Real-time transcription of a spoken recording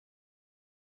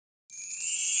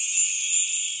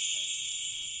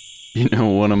You know,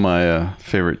 one of my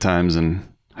favorite times in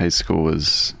high school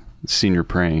was senior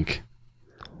prank.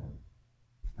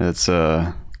 That's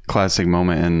a classic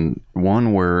moment, and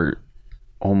one where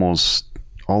almost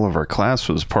all of our class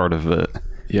was part of it,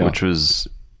 which was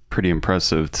pretty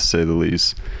impressive to say the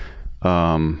least.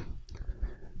 But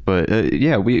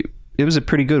it was a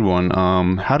pretty good one.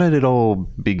 How did it all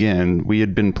begin? We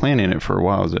had been planning it for a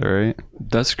while, is that right?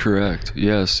 That's correct.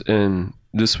 Yes, and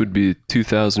this would be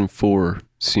 2004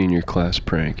 senior class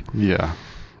prank. Yeah.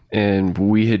 And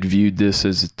we had viewed this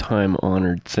as a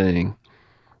time-honored thing,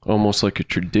 almost like a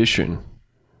tradition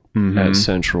at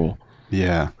Central.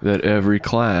 Yeah. That every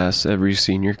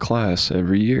senior class,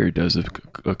 every year does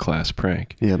a class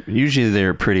prank. Yeah. Usually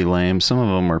they're pretty lame. Some of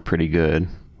them are pretty good.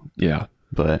 Yeah.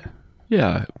 But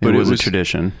it was a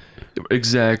tradition.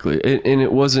 Exactly. And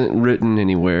it wasn't written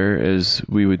anywhere, as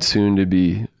we would soon to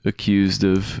be accused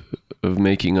of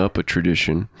making up a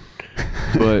tradition.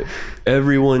 But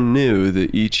everyone knew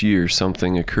that each year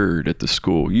something occurred at the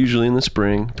school, usually in the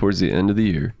spring, towards the end of the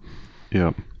year.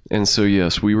 Yep. And so,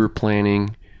 yes, we were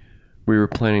planning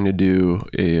to do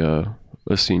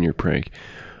a senior prank.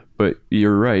 But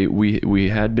you're right, we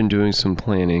had been doing some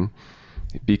planning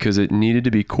because it needed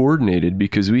to be coordinated,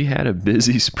 because we had a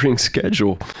busy spring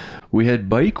schedule. We had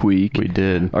bike week. We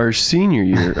did. Our senior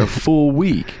year, a full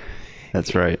week.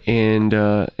 That's right. And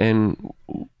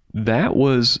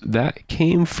that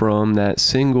came from that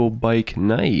single bike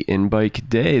night and bike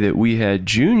day that we had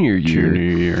junior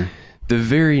year. The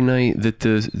very night that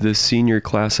the senior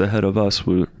class ahead of us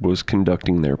was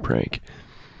conducting their prank,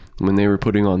 when they were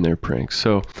putting on their pranks.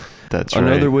 So that's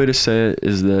another right. way to say it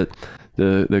is that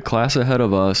the class ahead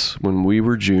of us, when we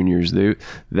were juniors,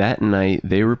 that night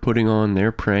they were putting on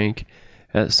their prank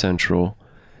at Central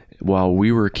while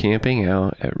we were camping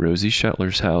out at Rosie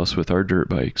Shetler's house with our dirt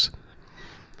bikes.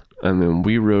 And then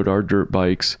we rode our dirt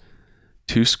bikes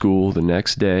to school the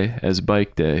next day as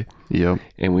bike day. Yep.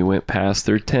 And we went past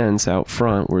their tents out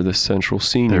front where the Central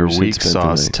seniors Their weak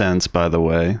sauce tents, by the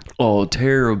way. Oh,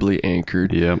 terribly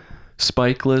anchored. Yep.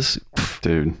 Spikeless.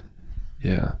 Dude.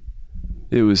 Yeah.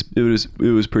 It was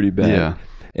pretty bad. Yeah.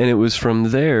 And it was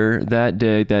from there, that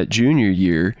day, that junior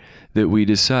year, that we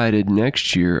decided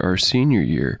next year, our senior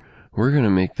year, we're going to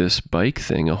make this bike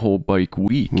thing a whole bike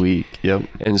week. Yep.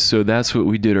 And so that's what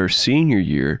we did our senior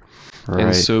year. Right.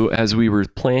 And so as we were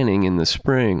planning in the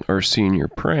spring our senior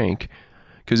prank,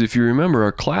 because if you remember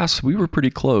our class, we were pretty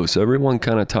close. Everyone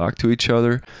kind of talked to each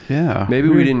other. Yeah. Maybe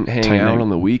we didn't hang out on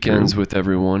the weekends with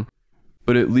everyone,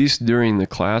 but at least during the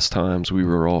class times, we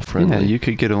were all friendly. Yeah, you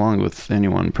could get along with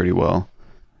anyone pretty well.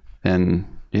 And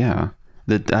yeah,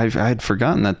 I had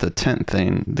forgotten that the tent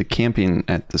thing, the camping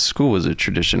at the school, was a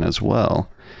tradition as well,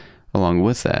 along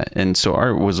with that. And so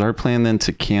was our plan then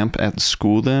to camp at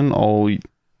school then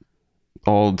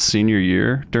all senior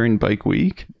year during bike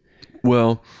week?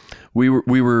 Well, we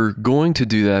were going to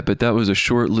do that, but that was a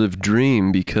short-lived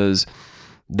dream, because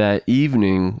that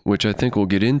evening, which I think we'll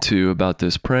get into about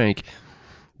this prank,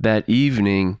 that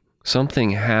evening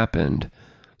something happened.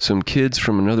 Some kids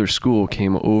from another school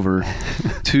came over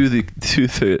to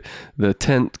the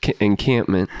tent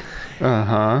encampment.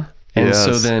 Uh-huh. And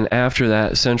so then after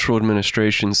that, Central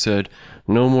administration said,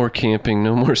 no more camping,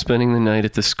 no more spending the night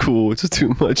at the school. It's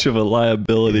too much of a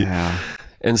liability. Yeah.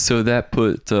 And so that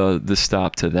put the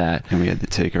stop to that. And we had to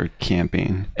take our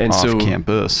camping off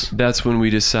campus. That's when we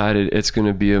decided it's going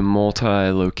to be a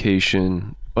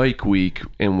multi-location bike week,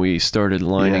 and we started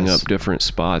lining up different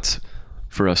spots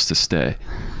for us to stay.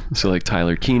 So like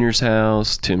Tyler Keener's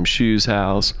house, Tim Shue's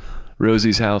house,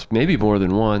 Rosie's house, maybe more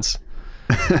than once.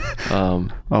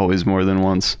 Always more than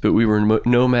once. But we were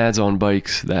nomads on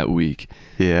bikes that week.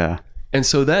 Yeah. And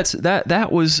so that's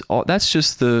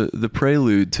just the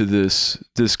prelude to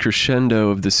this crescendo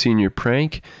of the senior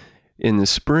prank in the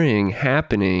spring,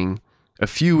 happening a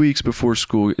few weeks before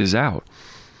school is out.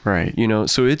 Right. You know,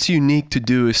 so it's unique to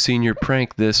do a senior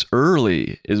prank this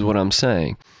early, is what I'm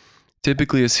saying.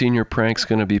 Typically a senior prank's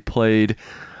going to be played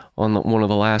on one of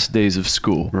the last days of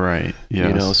school. Right. Yes.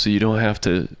 You know, so you don't have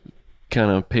to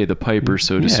kind of pay the piper,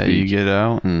 so to speak. Yeah, you get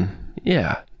out and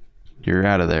you're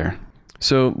out of there.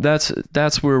 So that's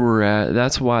where we're at.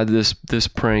 That's why this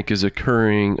prank is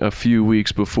occurring a few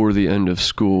weeks before the end of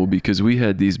school, because we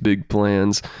had these big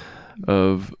plans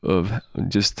of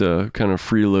just kind of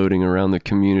freeloading around the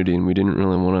community, and we didn't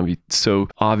really want to be so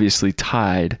obviously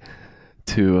tied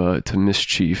to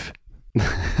mischief.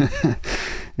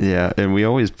 Yeah, and we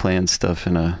always plan stuff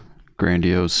in a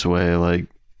grandiose way, like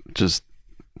just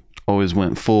always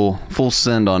went full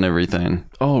send on everything.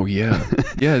 Oh yeah,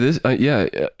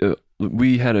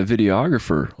 we had a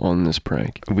videographer on this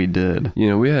prank. We did. You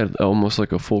know, we had almost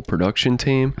like a full production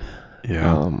team.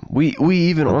 Yeah. We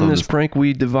even on this prank,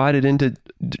 we divided into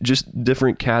just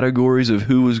different categories of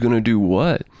who was going to do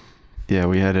what. Yeah,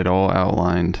 we had it all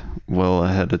outlined well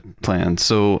ahead of plan.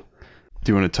 So,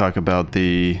 do you want to talk about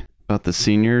the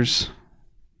seniors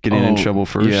getting in trouble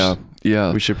first?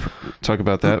 Yeah. We should talk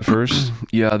about that first.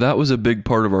 Yeah, that was a big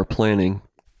part of our planning.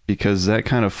 Because that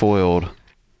kind of foiled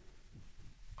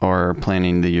our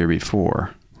planning the year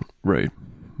before. Right.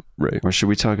 Or should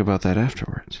we talk about that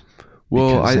afterwards?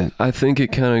 Well, I think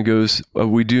it kind of goes,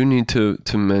 we do need to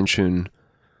mention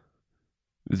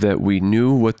that we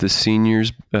knew what the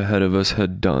seniors ahead of us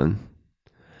had done,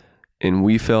 and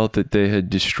we felt that they had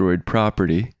destroyed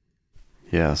property.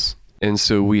 Yes. And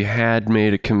so we had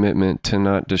made a commitment to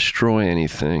not destroy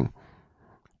anything,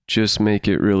 just make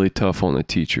it really tough on the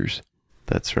teachers.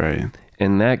 That's right.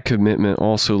 And that commitment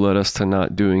also led us to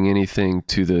not doing anything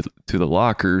to the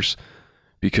lockers,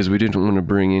 because we didn't want to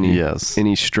bring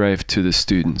any strife to the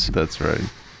students. That's right.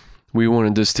 We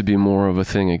wanted this to be more of a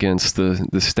thing against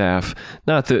the staff.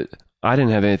 Not that I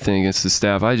didn't have anything against the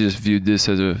staff. I just viewed this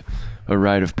as a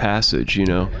rite of passage, you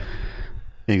know.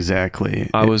 Exactly.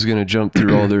 I was going to jump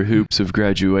through all their hoops of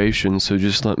graduation, so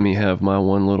just let me have my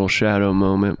one little shadow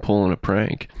moment pulling a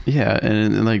prank. Yeah,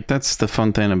 and like that's the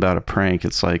fun thing about a prank.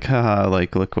 It's like, haha,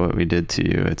 like look what we did to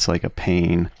you. It's like a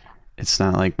pain. It's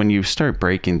not like when you start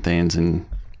breaking things and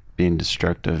being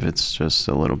destructive, it's just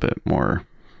a little bit more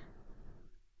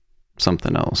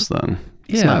something else then.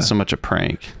 It's not so much a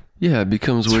prank. Yeah, it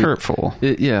becomes hurtful.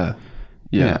 Yeah.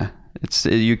 It's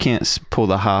you can't pull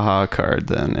the ha-ha card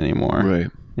then anymore. Right.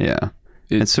 Yeah.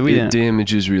 It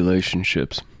damages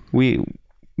relationships. We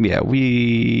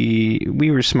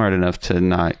were smart enough to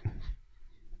not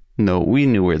know. We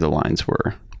knew where the lines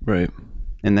were. Right.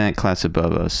 In that class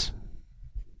above us,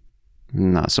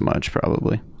 not so much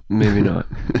probably. Maybe not.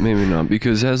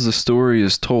 Because as the story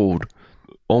is told,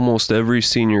 almost every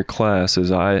senior class,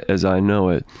 as I know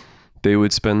it, they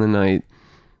would spend the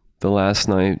last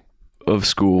night of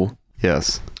school.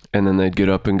 Yes. And then they'd get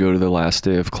up and go to the last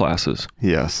day of classes.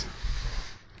 Yes.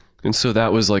 And so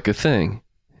that was like a thing.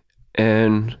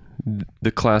 And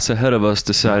the class ahead of us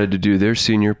decided to do their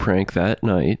senior prank that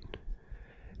night.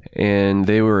 And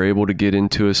they were able to get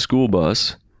into a school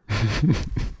bus.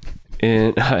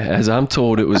 And as I'm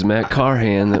told, it was Matt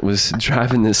Carhan that was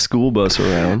driving this school bus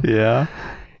around. Yeah.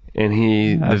 And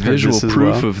the visual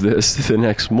proof of this the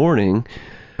next morning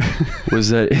was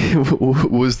that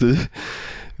it was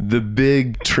the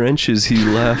big trenches he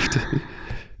left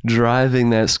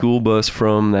driving that school bus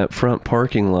from that front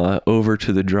parking lot over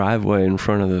to the driveway in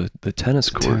front of the tennis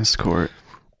court.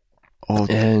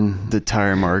 And the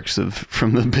tire marks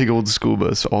from the big old school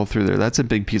bus all through there. That's a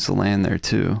big piece of land there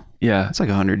too. Yeah. It's like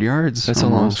 100 yards. That's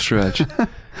almost a long stretch.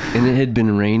 And it had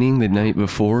been raining the night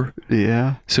before.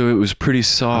 Yeah. So it was pretty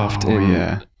soft.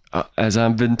 As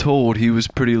I've been told, he was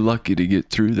pretty lucky to get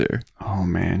through there. Oh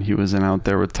man, he wasn't out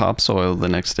there with topsoil the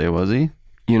next day, was he?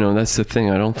 You know, that's the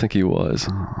thing. I don't think he was.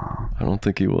 I don't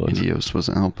think he was. Eos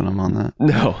wasn't helping him on that.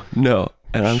 No.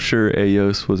 And I'm sure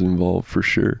Eos was involved for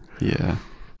sure. Yeah.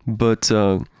 But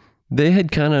they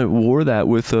had kind of wore that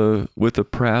with a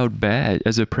proud badge,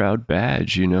 as a proud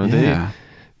badge, you know. Yeah.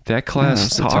 That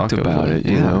class talked about it,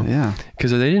 you know. Yeah.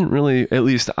 Because they didn't really, at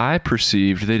least I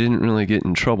perceived, they didn't really get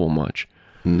in trouble much.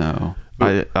 No.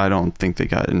 I don't think they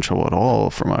got in trouble at all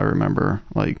from what I remember.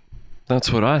 Like,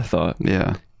 that's what I thought.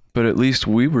 Yeah. But at least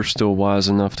we were still wise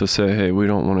enough to say, hey, we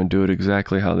don't want to do it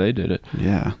exactly how they did it.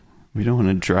 Yeah. We don't want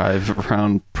to drive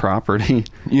around property.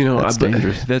 You know, that's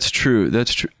dangerous. That's true.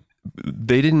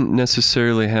 They didn't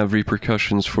necessarily have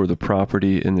repercussions for the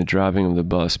property in the driving of the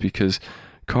bus, because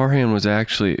Carhan was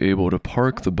actually able to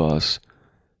park the bus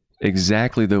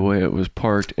exactly the way it was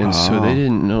parked, and so they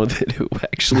didn't know that it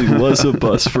actually was a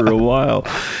bus for a while.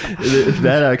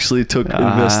 That actually took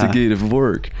investigative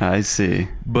work. I see.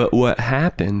 But what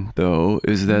happened, though,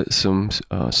 is that some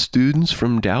students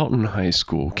from Dalton High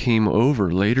School came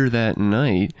over later that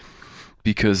night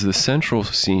because the Central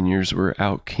seniors were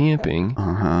out camping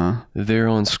there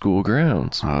on school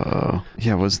grounds. Oh.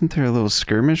 Yeah, wasn't there a little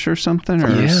skirmish or something?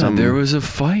 There was a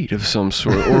fight of some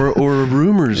sort, or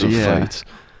rumors of fights.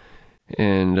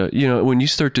 And, you know, when you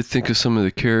start to think of some of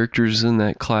the characters in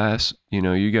that class, you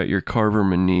know, you got your Carver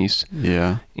Manise.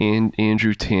 Yeah. And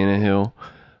Andrew Tannehill.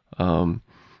 You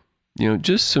know,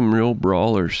 just some real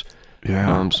brawlers.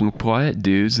 Yeah. Some quiet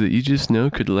dudes that you just know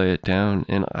could lay it down.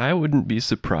 And I wouldn't be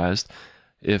surprised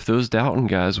if those Dalton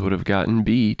guys would have gotten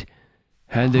beat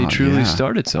had they Oh, truly yeah.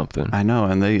 started something. I know,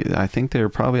 and I think they're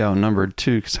probably outnumbered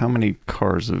too. Because how many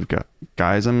cars have got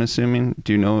guys? I'm assuming.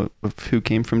 Do you know of who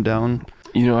came from down?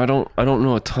 You know, I don't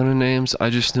know a ton of names. I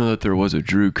just know that there was a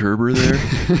Drew Kerber there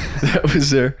that was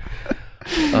there.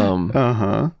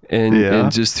 Yeah.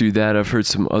 And just through that, I've heard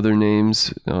some other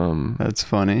names. That's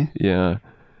funny. Yeah.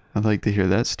 I'd like to hear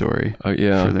that story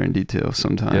Yeah. further in detail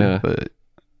sometime. Yeah. But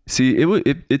See,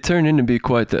 it turned into be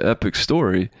quite the epic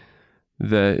story.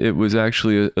 That it was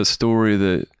actually a story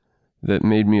that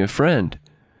made me a friend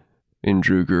in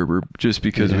Drew Gerber, just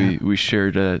because Yeah. we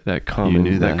shared that knew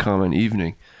common that. common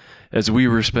evening, as we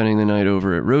were spending the night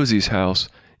over at Rosie's house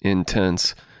in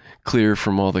tents, clear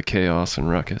from all the chaos and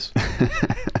ruckus.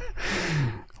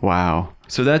 wow.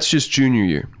 So that's just junior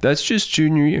year.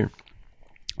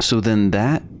 So then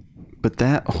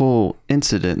that whole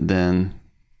incident then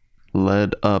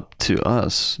led up to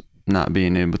us not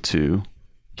being able to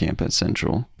camp at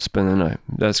Central. Spend the night.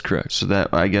 That's correct. So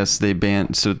that, I guess they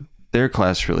banned, so their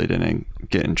class really didn't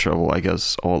get in trouble. I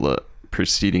guess all the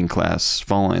preceding class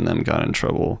following them got in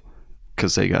trouble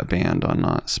because they got banned on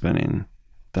not spending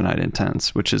the night in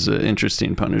tents, which is an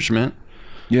interesting punishment.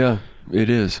 Yeah, it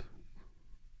is.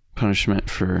 Punishment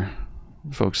for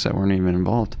folks that weren't even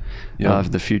involved. Yeah.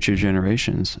 The future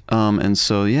generations. And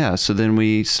so, yeah, so then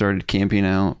we started camping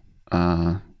out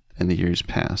in the years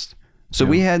past. So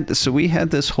Yeah. we had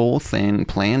this whole thing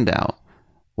planned out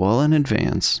well in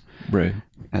advance. Right.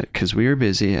 Because we were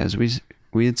busy, as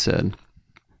we had said.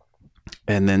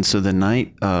 And then so the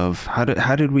night of, how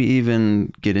did we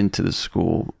even get into the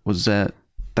school? Was that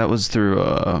was through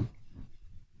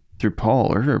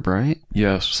Paul Erb, right?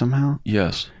 Yes. Somehow?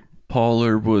 Yes. Paul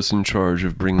Erb was in charge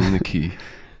of bringing the key.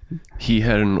 He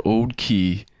had an old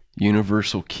key,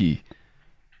 universal key.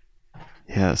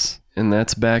 Yes. And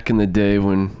that's back in the day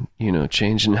when,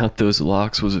 changing out those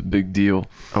locks was a big deal.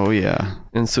 Oh yeah.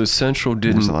 And so Central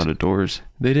There's a lot of doors.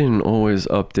 they didn't always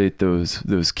update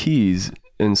those keys.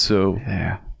 And so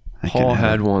Yeah. Paul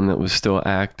had one that was still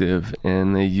active,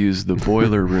 and they used the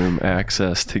boiler room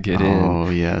access to get in, Oh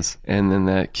yes. and then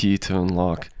that key to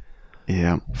unlock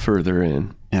Yeah. further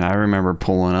in. And I remember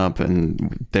pulling up,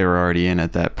 and they were already in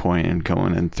at that point and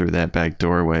going in through that back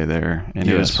doorway there. And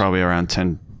it was Yes. probably around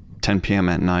 10 p.m.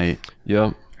 at night,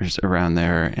 Yep. or just around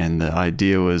there. And the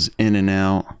idea was in and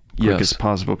out quick Yes. as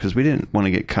possible, because we didn't want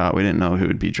to get caught. We didn't know who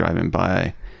would be driving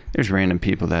by. There's random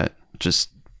people that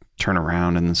just turn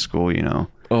around in the school,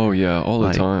 Oh yeah, all the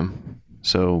Like- time.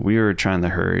 So we were trying to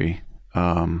hurry.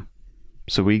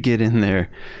 So we get in there.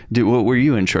 What were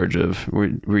you in charge of?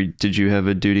 Did you have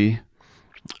a duty?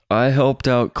 I helped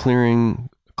out clearing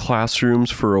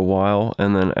classrooms for a while,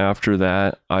 and then after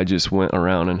that, I just went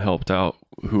around and helped out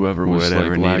whoever was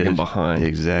Whatever lagging needed. behind.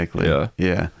 Exactly. Yeah.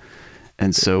 Yeah.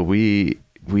 And so we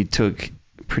took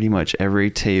pretty much every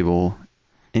table,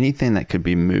 anything that could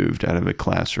be moved out of a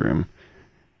classroom,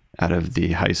 out of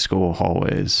the high school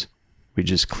hallways, we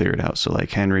just cleared out. So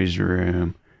like Henry's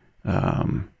room,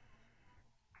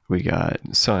 we got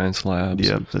Science labs.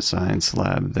 the science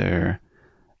lab there,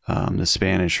 the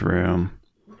Spanish room.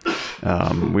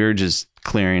 We were just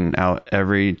clearing out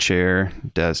every chair,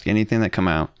 desk, anything that come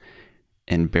out,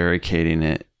 and barricading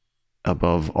it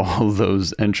above all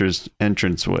those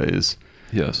entranceways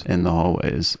Yes. in the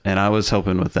hallways. And I was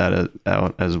helping with that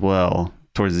out as well.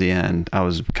 Towards the end, I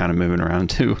was kind of moving around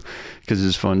too, because it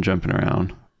was fun jumping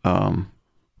around.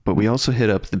 But we also hit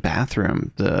up the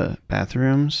bathrooms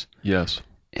Yes.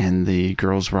 and the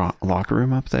girls' locker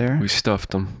room up there. We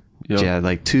stuffed them. Yep. Yeah,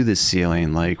 like to the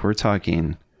ceiling. Like we're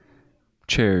talking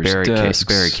Chairs, desks.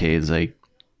 barricades. Like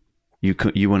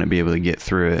you wouldn't be able to get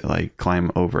through it, like climb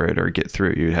over it or get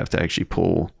through it. You'd have to actually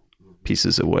pull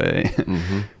pieces away.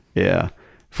 Mm-hmm. Yeah.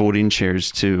 Folding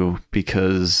chairs too,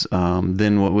 because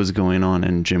then what was going on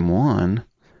in Gym 1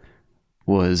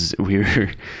 was we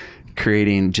were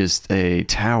creating just a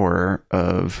tower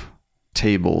of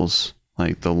tables,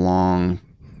 like the long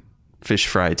fish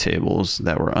fry tables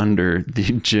that were under the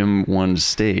Gym 1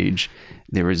 stage.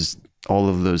 There was all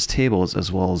of those tables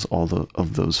as well as all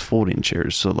of those folding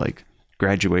chairs. So like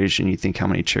graduation, you think how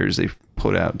many chairs they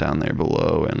put out down there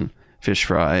below, and fish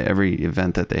fry, every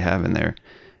event that they have in there.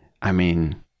 I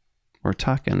mean, we're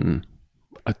talking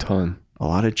A ton. a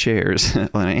lot of chairs and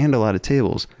a lot of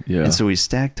tables. Yeah. And so we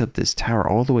stacked up this tower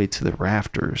all the way to the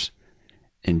rafters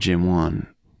in Gym 1.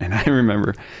 And I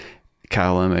remember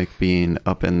Kyle Emick being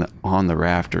up on the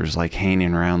rafters, like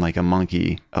hanging around like a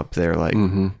monkey up there, like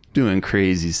doing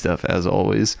crazy stuff as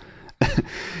always.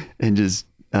 And just,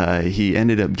 he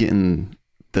ended up getting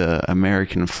the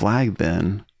American flag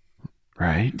then,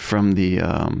 right, from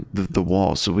the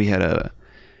wall. So we had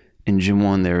in Gym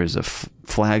 1, there was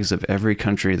flags of every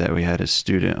country that we had a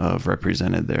student of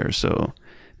represented there. So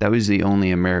that was the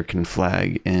only American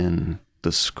flag in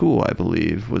the school, I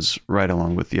believe, was right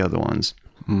along with the other ones.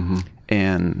 Mm-hmm.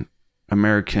 And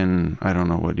American, I don't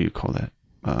know, what do you call that?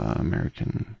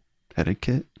 American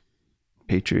etiquette?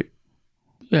 Patriot?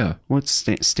 Yeah. What's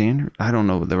standard? I don't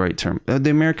know the right term. The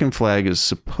American flag is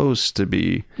supposed to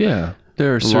be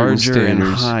there are certain larger standards.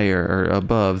 and higher or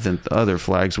above than the other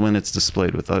flags when it's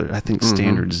displayed with other. I think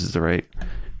standards is the right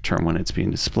term when it's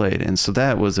being displayed. And so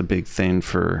that was a big thing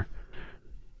for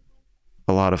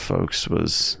a lot of folks,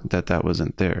 was that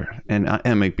wasn't there. And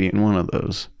Emick being one of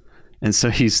those. And so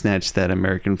he snatched that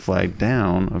American flag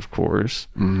down, of course.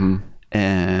 Mm-hmm.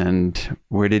 And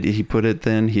where did he put it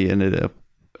then? He ended up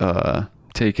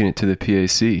taking it to the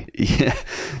PAC. Yeah.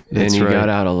 And he got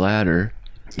out a ladder.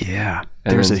 Yeah.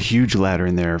 And There's then, a huge ladder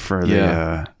in there for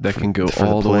the that can go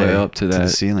all the way up to that, to the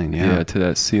ceiling. Yeah. to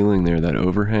that ceiling there, that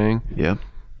overhang. Yep.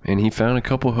 And he found a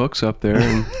couple hooks up there,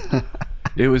 and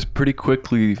it was pretty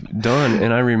quickly done.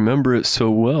 And I remember it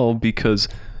so well because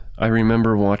I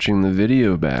remember watching the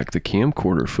video back, the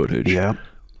camcorder footage. Yep.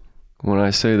 When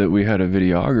I say that we had a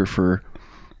videographer,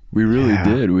 we really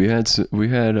did. We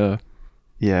had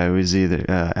yeah, it was either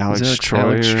Alex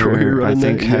Troyer, I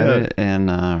think, had it, and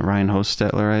Ryan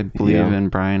Hostetler, I believe,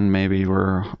 and Brian maybe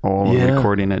were all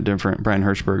recording at different, Brian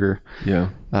Hirschberger. Yeah.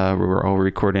 We were all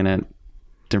recording at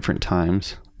different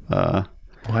times. We'll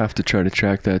have to try to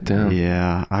track that down.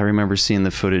 Yeah, I remember seeing the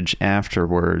footage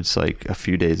afterwards, like a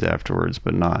few days afterwards,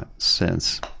 but not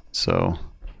since. So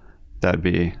that'd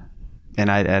be,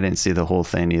 and I didn't see the whole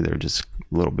thing either, just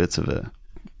little bits of it.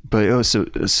 But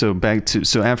so back to,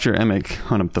 so after Emick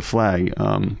hung up the flag,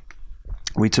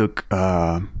 we took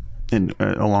and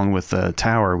along with the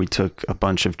tower, we took a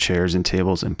bunch of chairs and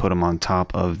tables and put them on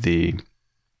top of the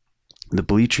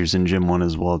bleachers in Gym 1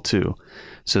 as well too.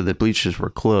 So the bleachers were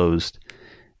closed,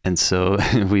 and so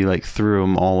we like threw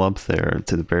them all up there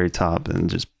to the very top and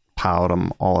just piled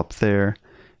them all up there.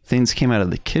 Things came out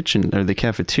of the kitchen or the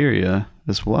cafeteria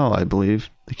as well, I believe.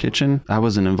 The kitchen. I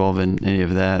wasn't involved in any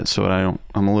of that, so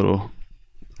I'm a little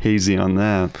hazy on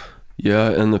that. Yeah,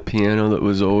 and the piano that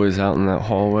was always out in that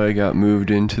hallway got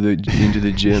moved into the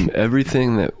gym.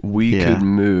 Everything that we could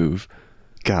move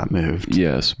got moved.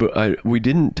 Yes, but we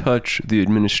didn't touch the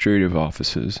administrative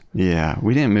offices. Yeah,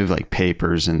 we didn't move like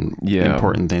papers and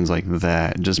important things like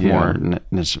that. Just more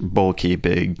bulky,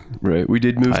 big. Right. We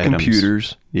did move items.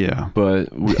 Computers. Yeah, but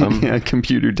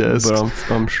computer desk.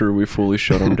 But I'm sure we fully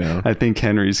shut them down. I think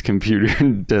Henry's computer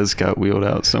desk got wheeled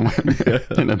out somewhere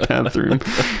in a bathroom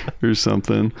or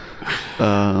something.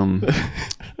 And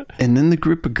then the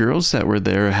group of girls that were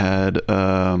there had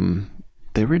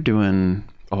they were doing.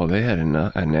 Oh, they had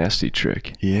a nasty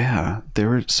trick. Yeah, they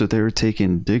were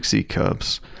taking Dixie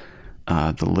cups,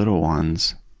 the little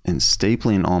ones, and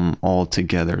stapling them all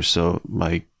together. So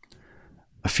like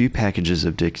a few packages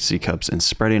of Dixie cups and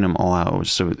spreading them all out.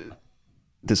 So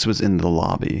this was in the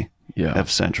lobby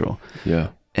of Central.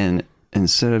 Yeah. And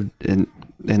instead of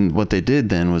and what they did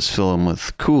then was fill them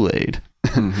with Kool-Aid.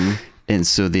 Mm-hmm. And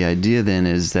so the idea then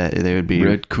is that they would be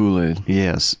red Kool-Aid.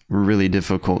 Yes, really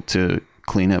difficult to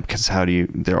clean up because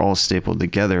they're all stapled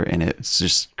together, and it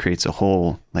just creates a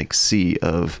whole like sea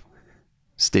of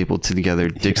stapled together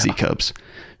Dixie cups.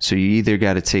 So you either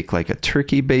got to take like a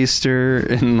turkey baster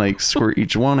and like squirt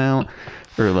each one out,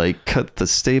 or like cut the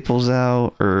staples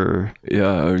out, or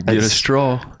get a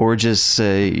straw, or just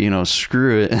say,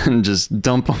 screw it and just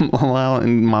dump them all out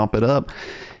and mop it up.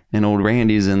 And old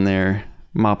Randy's in there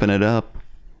mopping it up,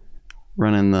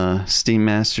 running the Steam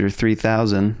Master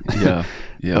 3000. Yeah.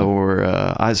 Or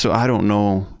I don't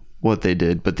know what they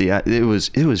did, but it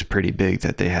was pretty big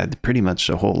that they had pretty much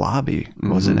the whole lobby,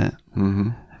 wasn't it? Mm-hmm.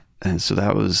 And so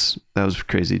that was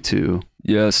crazy too.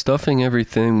 Yeah, stuffing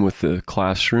everything with the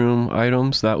classroom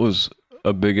items, that was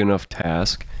a big enough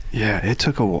task. Yeah, it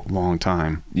took a long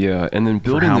time. Yeah, and then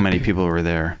building for how many people were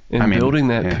there. And building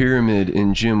that pyramid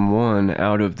in Gym 1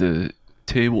 out of the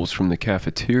tables from the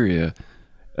cafeteria,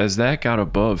 as that got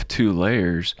above 2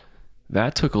 layers,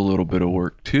 that took a little bit of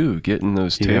work too, getting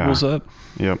those tables up.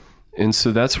 Yep. And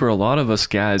so that's where a lot of us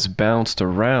guys bounced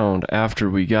around after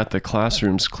we got the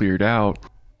classrooms cleared out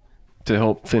to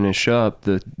help finish up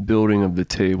the building of the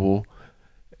table.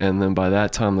 And then by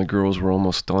that time, the girls were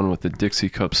almost done with the Dixie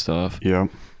cup stuff. Yep.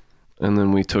 And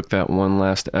then we took that one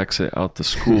last exit out the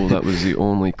school. That was the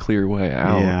only clear way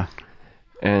out. Yeah.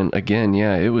 And again,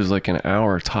 it was like an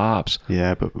hour tops.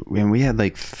 Yeah, and we had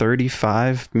like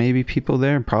 35 maybe people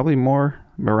there, probably more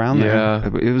around there.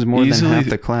 It was more than half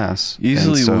the class.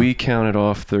 Easily, we counted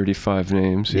off 35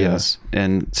 names. Yes,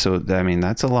 and so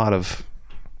that's a lot of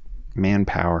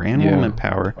manpower and woman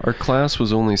power. Our class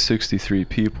was only 63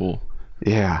 people.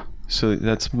 Yeah. So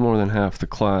that's more than half the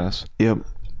class. Yep.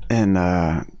 And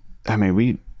I mean,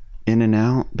 we in and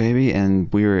out, baby,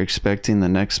 and we were expecting the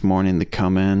next morning to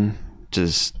come in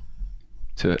just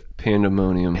to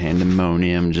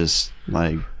pandemonium, just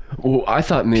like. Well, I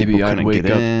thought maybe I'd wake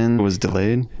up. It was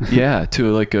delayed. Yeah,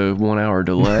 to like a 1 hour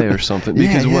delay or something.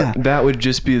 Because that would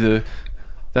just be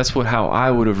how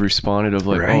I would have responded of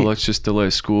like, right. Oh, let's just delay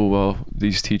school while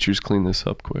these teachers clean this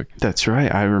up quick. That's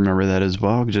right. I remember that as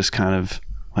well. Just kind of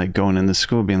like going into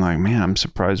school being like, man, I'm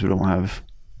surprised we don't have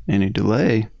any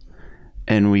delay.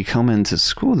 And we come into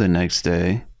school the next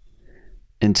day,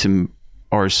 and to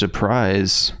our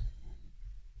surprise,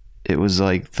 it was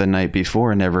like the night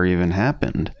before never even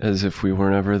happened. As if we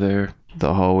weren't ever there.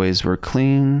 The hallways were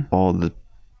clean. All the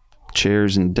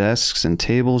chairs and desks and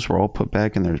tables were all put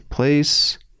back in their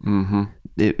place. Mm-hmm.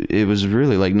 It was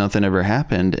really like nothing ever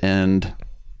happened. And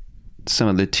some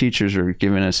of the teachers were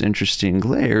giving us interesting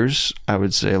glares, I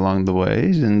would say, along the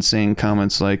way, and saying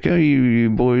comments like, oh, you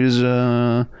boys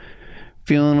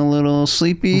feeling a little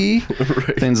sleepy?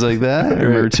 Right. Things like that. I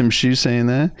remember Tim Shue saying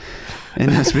that. And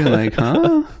us being like,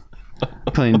 huh?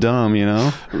 Playing dumb, you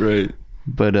know? Right.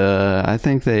 But I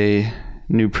think they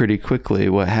knew pretty quickly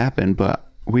what happened, but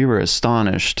we were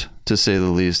astonished, to say the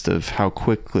least, of how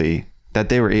quickly that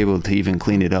they were able to even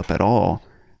clean it up at all,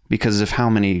 because of how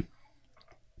many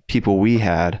people we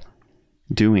had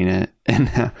doing it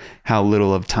and how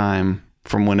little of time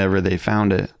from whenever they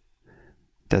found it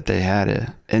that they had it.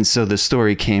 And so the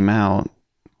story came out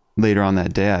later on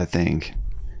that day, I think,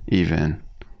 even,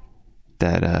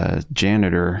 that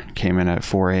janitor came in at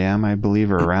 4 a.m., I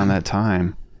believe, or around that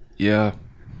time. Yeah,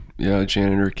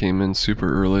 janitor came in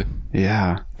super early.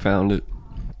 Yeah. Found it.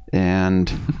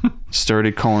 And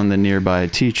started calling the nearby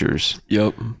teachers.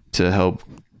 Yep. To help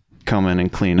come in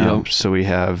and clean up. So we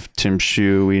have Tim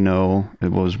Shue, we know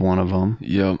it was one of them.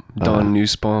 Yep. Don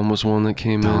Nussbaum was one that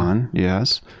came in. Don,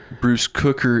 yes. Bruce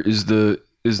Cooker is the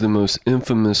most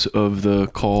infamous of the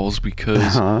calls,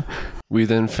 because we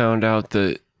then found out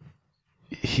that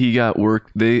he got work.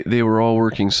 They were all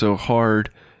working so hard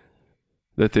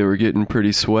that they were getting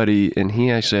pretty sweaty, and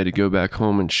he actually had to go back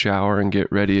home and shower and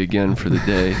get ready again for the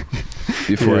day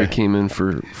before he came in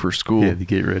for school. He had to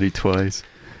get ready twice.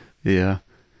 Yeah.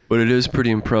 But it is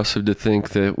pretty impressive to think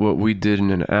that what we did in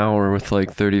an hour with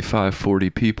like 35, 40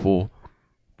 people,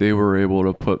 they were able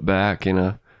to put back in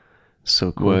a,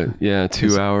 so cool.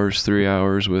 2 hours, 3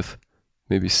 hours with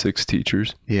maybe 6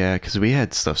 teachers. Yeah, because we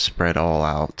had stuff spread all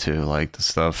out too. Like the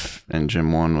stuff in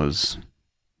Gym 1 was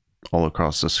all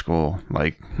across the school.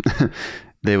 Like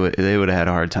they would have had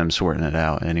a hard time sorting it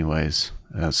out anyways.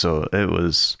 So it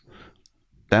was,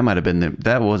 that might have been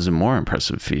that was a more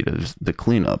impressive feat of the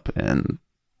cleanup and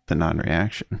the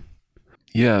non-reaction.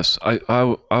 Yes,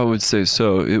 I would say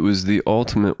so. It was the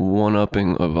ultimate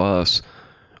one-upping of us,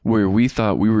 where we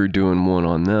thought we were doing one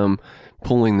on them,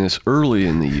 pulling this early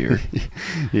in the year.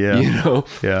 Yeah. You know?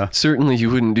 Yeah. Certainly you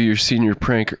wouldn't do your senior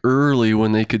prank early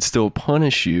when they could still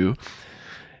punish you.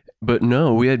 But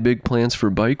no, we had big plans for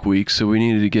bike week, so we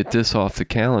needed to get this off the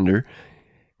calendar.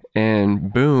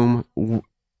 And boom,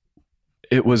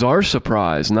 it was our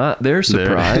surprise, not their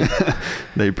surprise.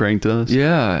 They pranked us.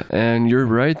 Yeah, and you're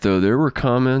right, though. There were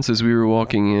comments as we were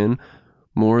walking in,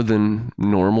 more than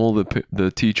normal.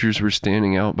 The teachers were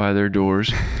standing out by their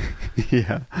doors.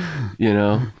 Yeah. You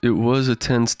know, it was a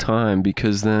tense time,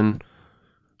 because then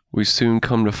we soon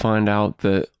come to find out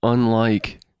that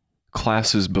unlike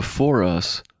classes before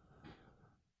us,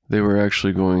 they were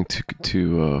actually going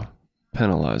to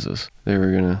penalize us. They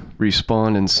were going to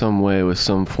respond in some way with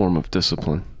some form of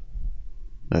discipline.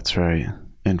 That's right.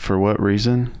 And for what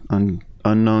reason?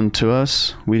 Unknown to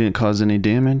us. We didn't cause any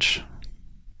damage.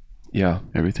 Yeah.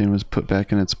 Everything was put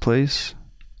back in its place.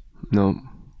 Nope.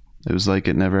 It was like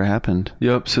it never happened.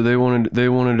 Yep. So they wanted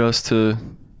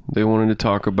to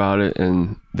talk about it,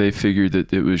 and they figured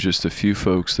that it was just a few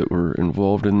folks that were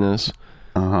involved in this.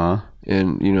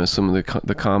 And you know, some of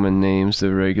the common names,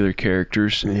 the regular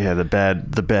characters. Yeah, the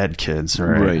bad kids,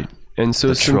 right? Right. And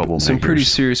so some pretty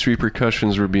serious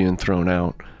repercussions were being thrown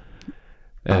out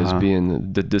as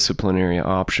being the disciplinary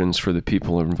options for the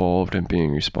people involved and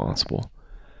being responsible.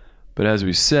 But as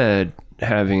we said,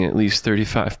 having at least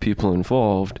 35 people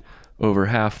involved, over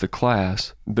half the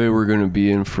class, they were going to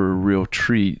be in for a real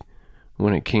treat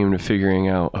when it came to figuring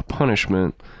out a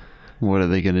punishment. What are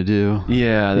they going to do?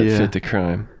 Yeah, that fit the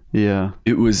crime. Yeah.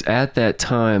 It was at that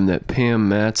time that Pam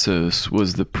Matzos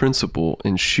was the principal,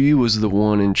 and she was the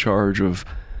one in charge of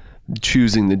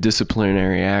choosing the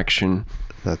disciplinary action.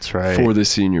 That's right. For the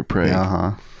senior prank.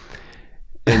 Uh-huh.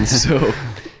 And so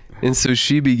And so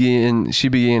she began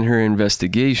her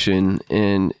investigation,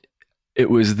 and it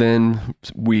was then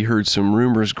we heard some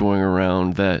rumors going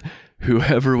around that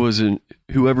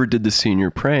whoever did the senior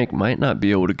prank might not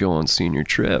be able to go on senior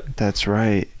trip. That's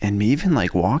right. And even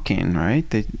like walking,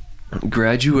 right?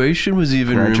 Graduation was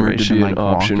even rumored to be an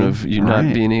option walking, of you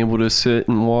not being able to sit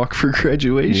and walk for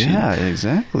graduation. Yeah,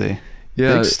 exactly.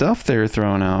 Yeah. Big stuff they were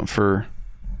throwing out for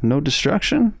no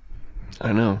destruction.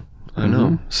 I know.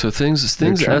 So things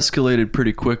escalated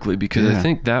pretty quickly because I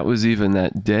think that was even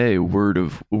that day word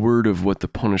of what the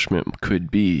punishment could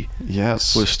be.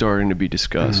 Yes. Was starting to be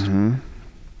discussed.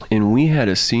 And we had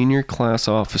a senior class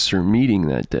officer meeting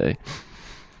that day.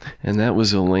 And that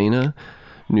was Elena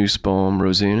Nussbaum,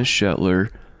 Rosanna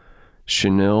Shetler,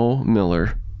 Chanel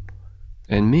Miller,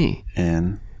 and me.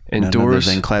 And Doris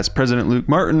and class president Luke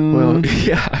Martin. Well,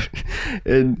 yeah.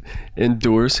 And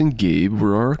Doris and Gabe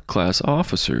were our class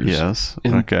officers. Yes.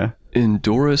 Okay. And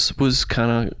Doris was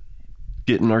kind of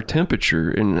getting our temperature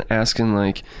and asking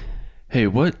like, "Hey,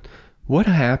 what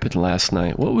happened last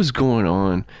night? What was going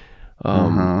on?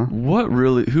 What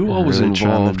really? Who all was involved?"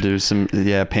 Trying to do some.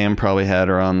 Yeah, Pam probably had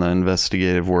her on the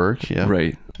investigative work. Yeah.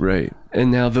 Right.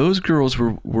 And now those girls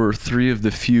were three of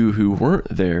the few who weren't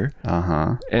there.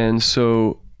 And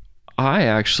so I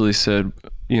actually said,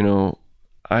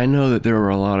 I know that there were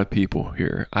a lot of people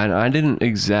here. I didn't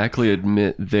exactly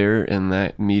admit there in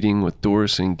that meeting with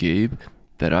Doris and Gabe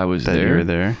that I was there. That you were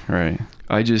there, right.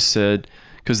 I just said,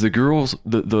 because the girls,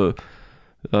 the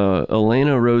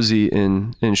Elena, Rosie,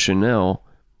 and Chanel,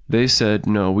 they said,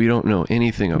 no, we don't know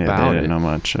anything about it. They didn't know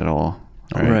much at all.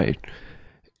 Right.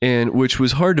 And which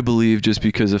was hard to believe just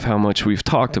because of how much we've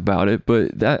talked about it,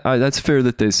 but that's fair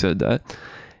that they said that.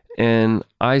 And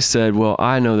I said, well,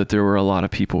 I know that there were a lot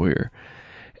of people here.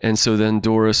 And so then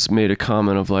Doris made a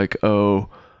comment of like, oh,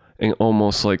 and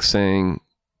almost like saying,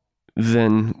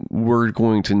 then we're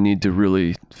going to need to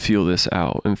really feel this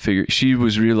out and figure. She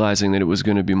was realizing that it was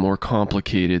going to be more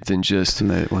complicated than just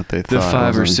what they the thought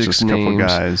 5 or 6 names. Couple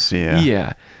guys,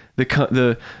 yeah.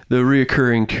 The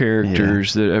reoccurring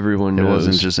characters that everyone knows. It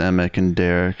wasn't just Emmett and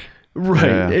Derek.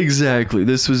 Right, exactly.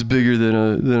 This was bigger than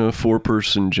a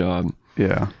 4-person job.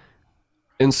 Yeah.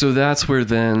 And so that's where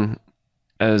then,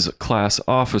 as class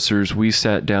officers, we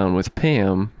sat down with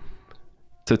Pam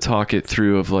to talk it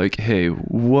through of like, hey,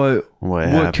 what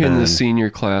can the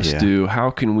senior class do? How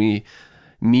can we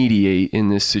mediate in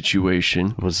this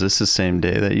situation? Was this the same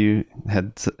day that you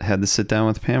had to sit down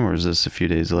with Pam, or was this a few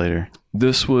days later?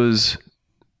 This was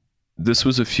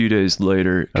a few days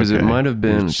later because it might have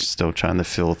been still trying to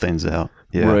fill things out.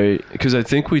 Yeah. Right, because I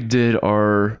think we did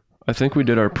our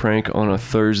prank on a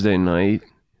Thursday night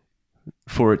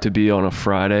for it to be on a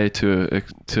Friday to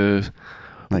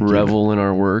like revel in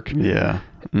our work. Yeah.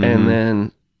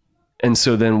 And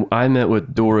so then I met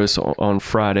with Doris on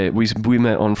Friday. We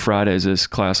met on Fridays as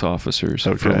class officers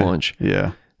for lunch.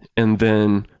 Yeah. And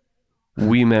then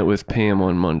we met with Pam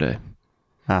on Monday.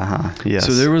 Yes.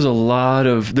 So there was a lot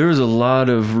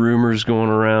of rumors going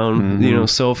around.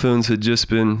 Cell phones had just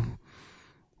been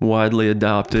widely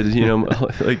adopted.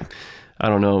 Like I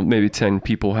don't know, maybe 10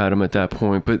 people had them at that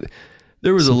point, but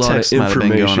there was a lot of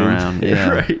information going around.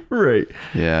 Yeah. Right.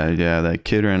 Yeah. That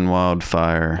Kidron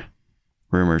wildfire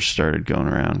rumors started going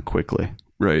around quickly.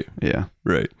 Right. Yeah.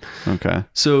 Right. Okay.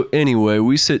 So anyway,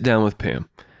 we sit down with Pam,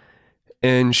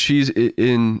 and she's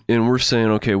and we're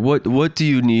saying, okay, what do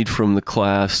you need from the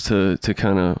class to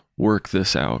kind of work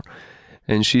this out?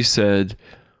 And she said,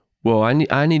 well,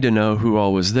 I need to know who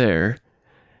all was there,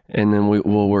 and then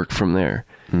we'll work from there.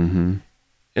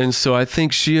 And so I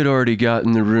think she had already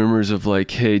gotten the rumors of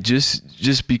like, hey,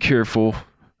 just be careful.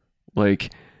 Like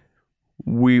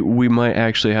we might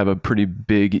actually have a pretty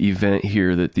big event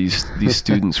here that these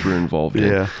students were involved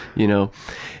in. Yeah.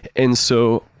 And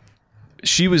so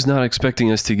she was not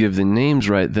expecting us to give the names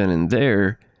right then and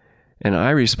there. And I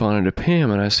responded to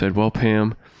Pam and I said, well,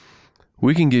 Pam,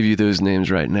 we can give you those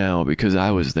names right now because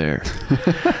I was there.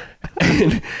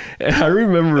 and I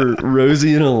remember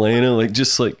Rosie and Elena like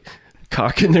just like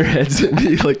cocking their heads at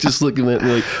me, like just looking at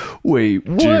me like, wait,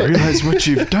 what? Do you realize what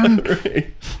you've done?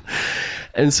 Right.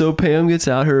 And so Pam gets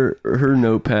out her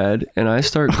notepad and I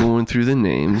start going through the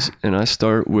names, and I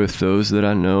start with those that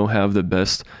I know have the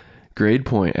best grade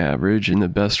point average and the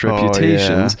best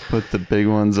reputations. Put the big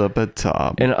ones up at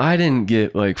top. And I didn't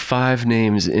get like 5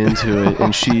 names into it,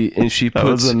 and she that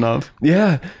puts was enough.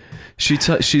 Yeah. She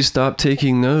stopped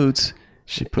taking notes.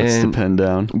 She puts the pen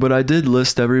down. But I did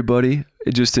list everybody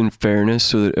just in fairness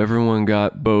so that everyone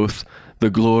got both the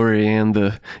glory and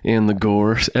the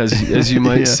gore, as you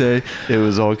might Yeah. say. It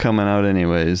was all coming out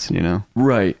anyways, you know.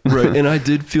 Right. And I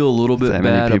did feel a little bit That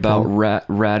many bad about people?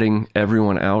 ratting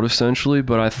everyone out, essentially.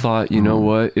 But I thought, you know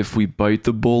what? If we bite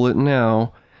the bullet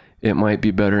now, it might be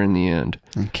better in the end.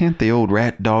 And can't the old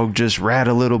rat dog just rat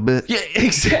a little bit? Yeah,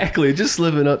 exactly. Just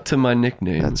living up to my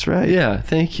nickname. That's right. Yeah,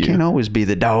 thank you. Can't always be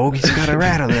the dog. He's got to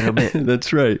rat a little bit.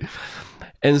 That's right.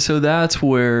 And so that's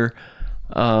where,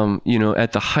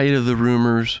 at the height of the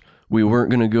rumors, we weren't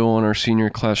going to go on our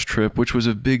senior class trip, which was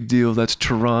a big deal. That's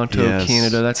Toronto, Yes.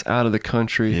 Canada. That's out of the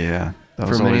country. Yeah. That For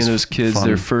was many of always those kids, fun.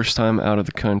 their first time out of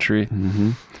the country.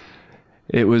 Mm-hmm.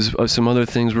 It was some other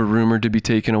things were rumored to be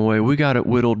taken away. We got it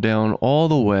whittled down all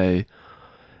the way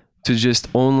to just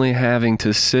only having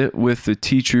to sit with the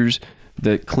teachers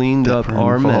that cleaned up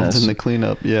our Involved mess, in the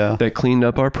cleanup. Yeah. that cleaned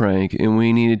up our prank, and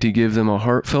we needed to give them a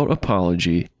heartfelt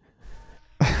apology,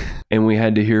 and we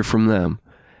had to hear from them.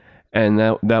 And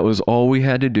that was all we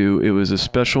had to do. It was a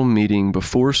special meeting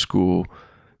before school.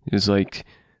 It was like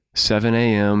 7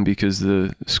 a.m. because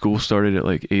the school started at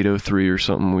like 8:03 or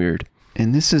something weird.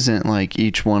 And this isn't like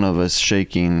each one of us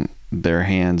shaking their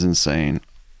hands and saying,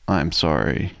 I'm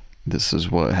sorry, this is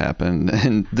what happened.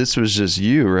 And this was just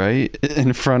you, right?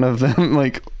 In front of them.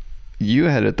 Like, you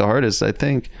had it the hardest, I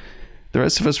think. The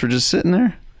rest of us were just sitting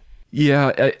there.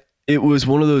 Yeah, it was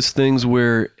one of those things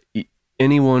where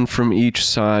anyone from each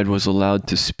side was allowed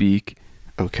to speak.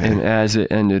 Okay. And as it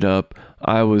ended up,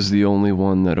 I was the only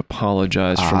one that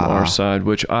apologized from our side,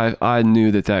 which I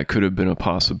knew that could have been a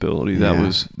possibility.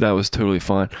 Yeah. That was totally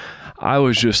fine. I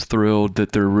was just thrilled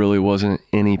that there really wasn't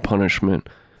any punishment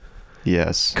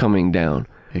Yes. coming down,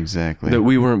 Exactly. that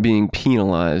we weren't being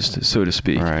penalized, so to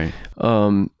speak. Right.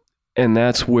 And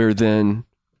that's where then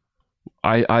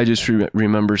I just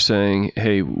remember saying,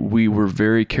 hey, we were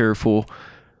very careful.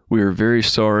 We were very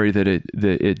sorry that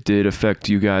it did affect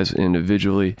you guys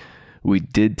individually. We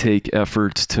did take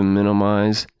efforts to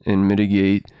minimize and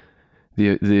mitigate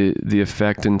the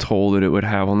effect and toll that it would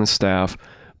have on the staff,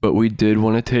 but we did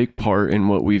want to take part in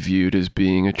what we viewed as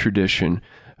being a tradition,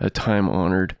 a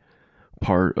time-honored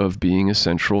part of being a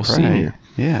Central senior.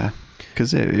 Yeah.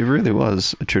 Because it really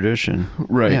was a tradition.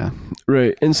 Right. Yeah.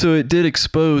 Right. And so it did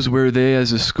expose where they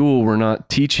as a school were not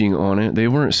teaching on it. They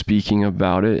weren't speaking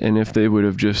about it. And if they would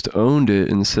have just owned it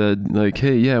and said like,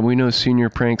 hey, yeah, we know senior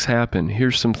pranks happen.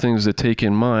 Here's some things to take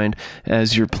in mind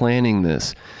as you're planning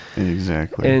this.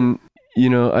 Exactly. And,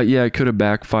 it could have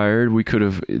backfired.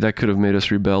 That could have made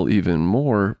us rebel even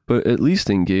more, but at least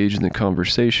engage in the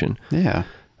conversation. yeah.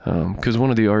 Because one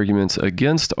of the arguments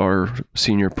against our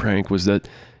senior prank was that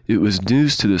it was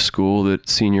news to the school that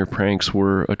senior pranks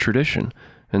were a tradition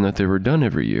and that they were done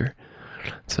every year.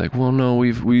 It's like, well, no,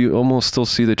 we almost still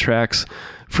see the tracks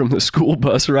from the school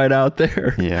bus right out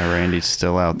there. Yeah, Randy's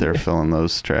still out there filling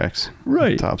those tracks.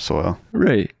 Right. Topsoil.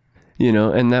 Right.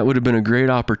 And that would have been a great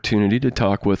opportunity to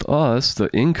talk with us, the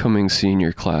incoming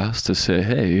senior class, to say,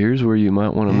 hey, here's where you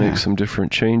might want to make some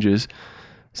different changes,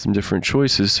 some different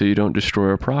choices so you don't destroy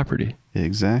our property.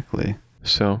 Exactly.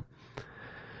 So,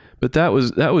 but that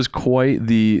was quite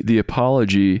the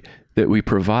apology that we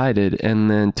provided. And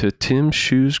then to Tim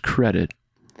Shue's credit,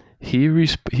 he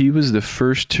was the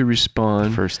first to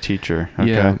respond. First teacher.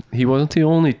 Okay. Yeah, he wasn't the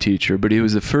only teacher, but he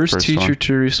was the first teacher one.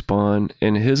 to respond.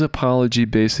 And his apology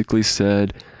basically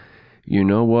said, you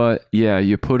know what? Yeah,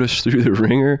 you put us through the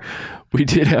ringer. We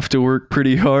did have to work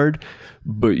pretty hard,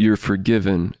 but you're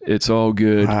forgiven. It's all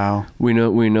good. Wow. We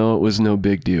know it was no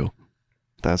big deal.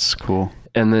 That's cool.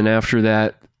 And then after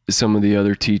that, some of the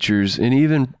other teachers and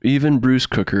even Bruce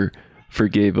Cooker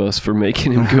forgave us for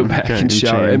making him go back and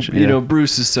shower. change, And,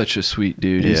 Bruce is such a sweet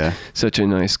dude. He's Yeah. such a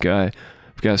nice guy.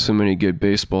 I've got so many good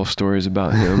baseball stories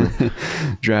about him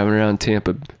driving around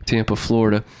Tampa,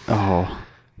 Florida. Oh.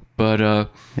 But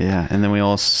Yeah. And then we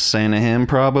all sang a hymn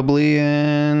probably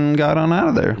and got on out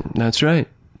of there. that's right.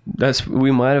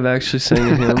 We might have actually sang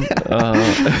a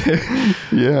hymn.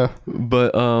 Yeah.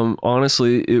 But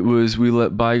honestly, we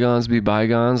let bygones be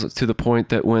bygones, to the point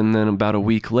that when then about a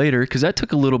week later, because that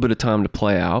took a little bit of time to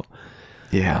play out.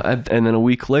 Yeah. And then a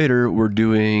week later, we're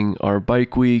doing our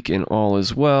bike week and all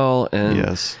is well. And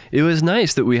Yes. it was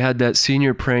nice that we had that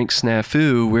senior prank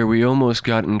snafu where we almost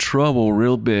got in trouble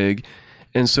real big.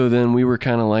 And so then we were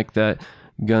kind of like that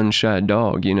gun-shy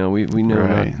dog, we know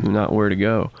Right. not where to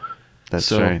go. That's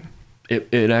So right.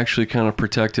 it actually kind of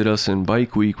protected us in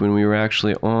bike week when we were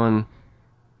actually on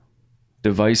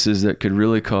devices that could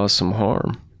really cause some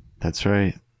harm. That's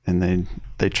right. And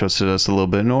they trusted us a little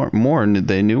bit more, and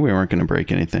they knew we weren't going to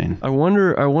break anything. I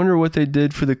wonder what they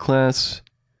did for the class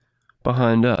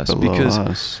behind us, Below because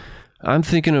us. I'm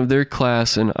thinking of their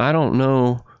class, and I don't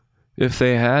know if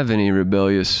they have any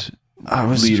rebellious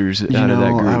leaders you out know, of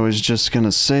that group. I was just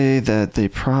gonna say that they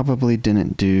probably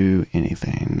didn't do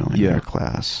anything in Yeah. their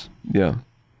class. Yeah.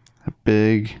 A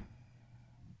big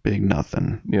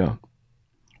nothing. Yeah.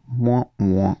 Wah,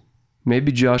 wah.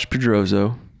 Maybe Josh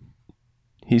Pedrozo.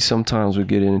 He sometimes would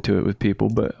get into it with people,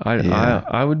 but Yeah.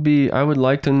 I would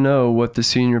like to know what the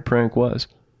senior prank was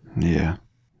Yeah.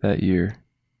 that year.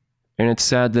 And it's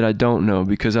sad that I don't know,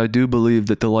 because I do believe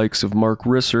that the likes of Mark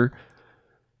Risser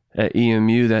at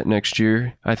EMU that next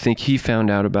year, I think he found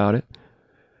out about it.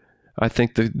 I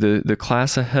think the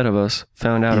class ahead of us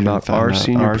found out Even about found our out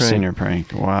senior our prank. senior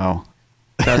prank. Wow.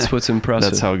 That's what's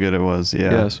impressive. That's how good it was.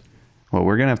 Yeah. Yes. Well,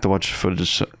 we're gonna have to watch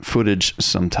footage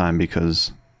sometime,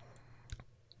 because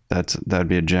that'd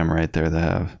be a gem right there to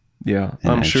have. Yeah,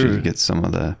 And I'm actually sure. get some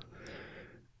of the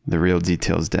real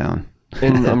details down.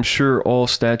 And I'm sure all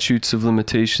statutes of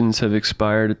limitations have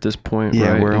expired at this point,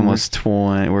 Yeah, right? we're And almost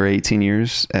 20. We're 18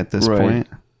 years at this Right. point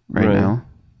right Right. now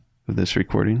of this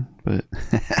recording. But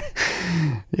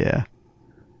yeah.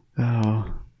 Oh,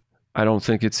 I don't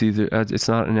think it's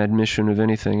not an admission of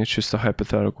anything. It's just a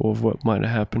hypothetical of what might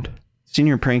have happened.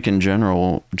 senior prank in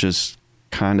general just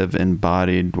kind of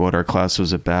embodied what our class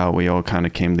was about. We all kind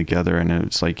of came together, and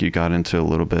it's like you got into a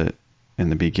little bit in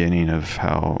the beginning of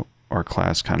how our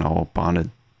class kind of all bonded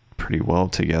pretty well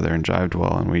together and jived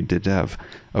well. And we did have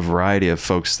a variety of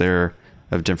folks there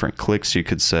of different cliques, you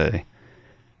could say,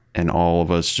 and all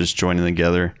of us just joining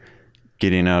together,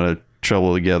 getting out of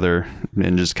trouble together,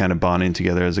 and just kind of bonding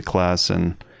together as a class.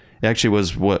 And it actually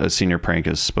was what a senior prank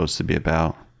is supposed to be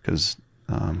about, because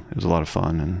it was a lot of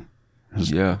fun, and it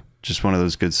was Yeah. just one of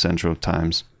those good central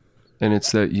times. And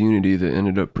it's that unity that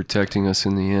ended up protecting us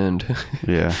in the end.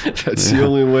 Yeah. That's the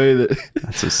only way that...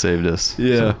 That's what saved us.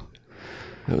 Yeah. So,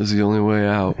 That was the only way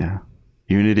out. yeah.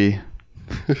 Unity.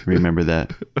 Remember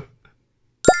that.